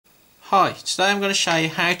Hi, today I'm going to show you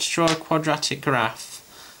how to draw a quadratic graph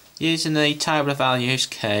using the table of values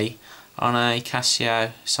key on a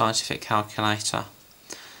Casio scientific calculator.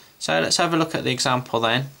 So let's have a look at the example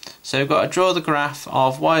then. So we've got to draw the graph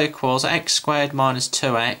of y equals x squared minus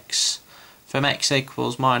 2x from x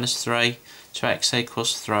equals minus 3 to x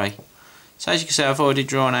equals 3. So as you can see, I've already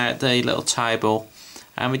drawn out the little table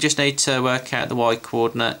and we just need to work out the y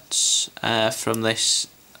coordinates from this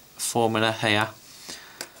formula here.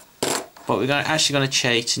 But we're actually going to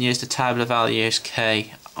cheat and use the table of values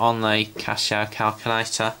key on the Casio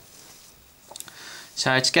calculator.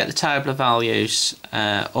 So to get the table of values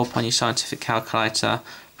up on your scientific calculator,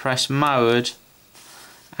 press mode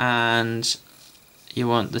and you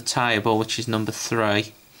want the table, which is number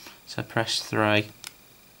 3. So press 3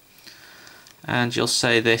 and you'll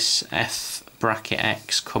see this f bracket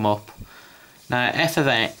x come up. Now f of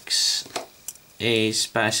x is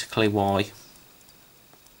basically y.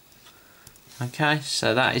 Okay,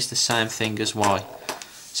 so that is the same thing as y.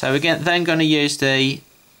 So we're then going to use the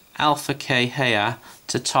alpha key here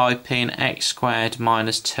to type in x squared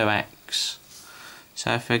minus 2x.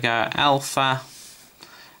 So if we go alpha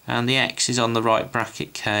and the x is on the right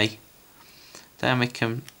bracket key, then we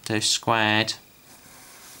can do squared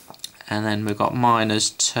and then we've got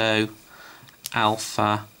minus 2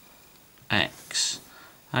 alpha x.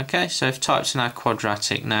 Okay, so we've typed in our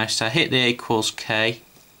quadratic now, so hit the equals key.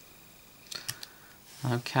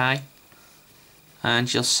 Okay,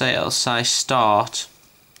 and you'll see it'll say start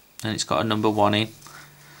and it's got a number 1 in.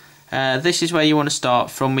 This is where you want to start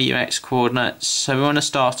from with your x coordinates, so we want to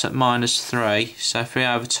start at minus 3. So if we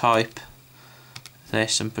overtype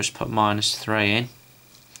this and just put minus 3 in,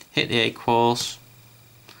 hit the equals,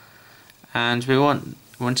 and we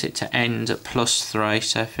want it to end at plus 3,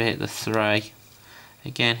 so if we hit the 3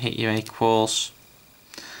 again, hit your equals,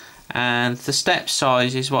 and the step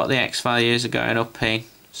size is what the x values are going up in,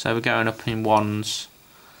 so we're going up in ones,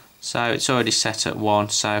 so it's already set at 1,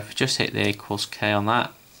 so if we just hit the equals key on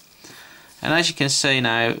that, and as you can see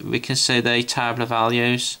now, we can see the table of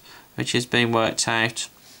values which has been worked out.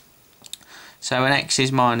 So when x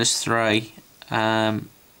is minus 3,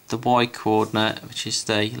 the y coordinate, which is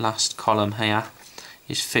the last column here,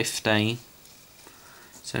 is 15,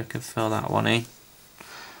 so we can fill that one in.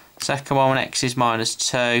 Second one, when x is minus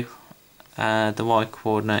 2, the y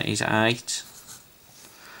coordinate is 8.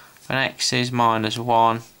 When x is minus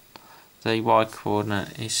 1, the y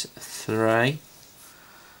coordinate is 3.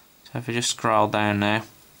 So if we just scroll down now,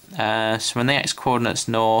 so when the x coordinate is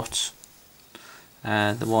 0,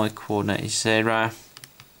 the y coordinate is 0.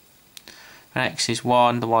 When x is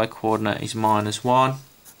 1, the y coordinate is minus 1.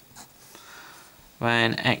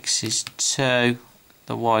 When x is 2,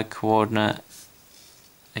 the y coordinate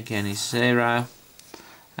again is 0.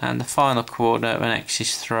 And the final coordinate, when x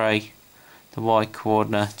is 3, the y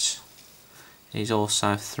coordinate is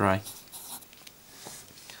also 3.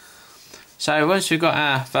 So once we've got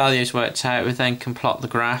our values worked out, we then can plot the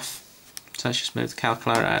graph. So let's just move the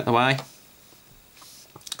calculator out of the way.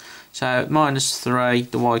 So at minus 3,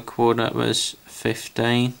 the y coordinate was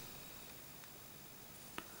 15.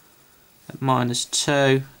 At minus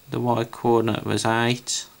 2, the y coordinate was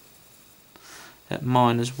 8. At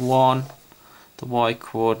minus 1, the y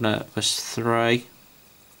coordinate was 3.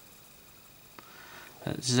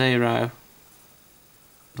 At 0,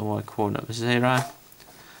 the y coordinate was 0.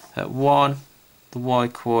 At 1, the y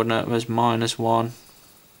coordinate was minus 1.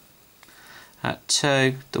 At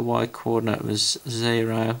 2, the y coordinate was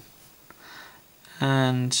 0.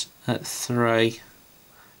 And at 3,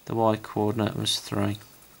 the y coordinate was 3.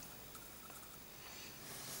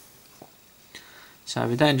 So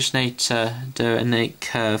we then just need to do a neat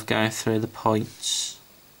curve going through the points.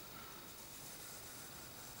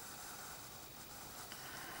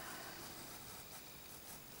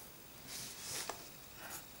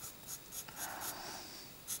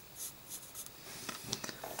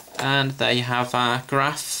 And there you have our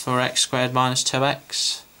graph for x squared minus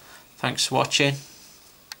 2x. Thanks for watching.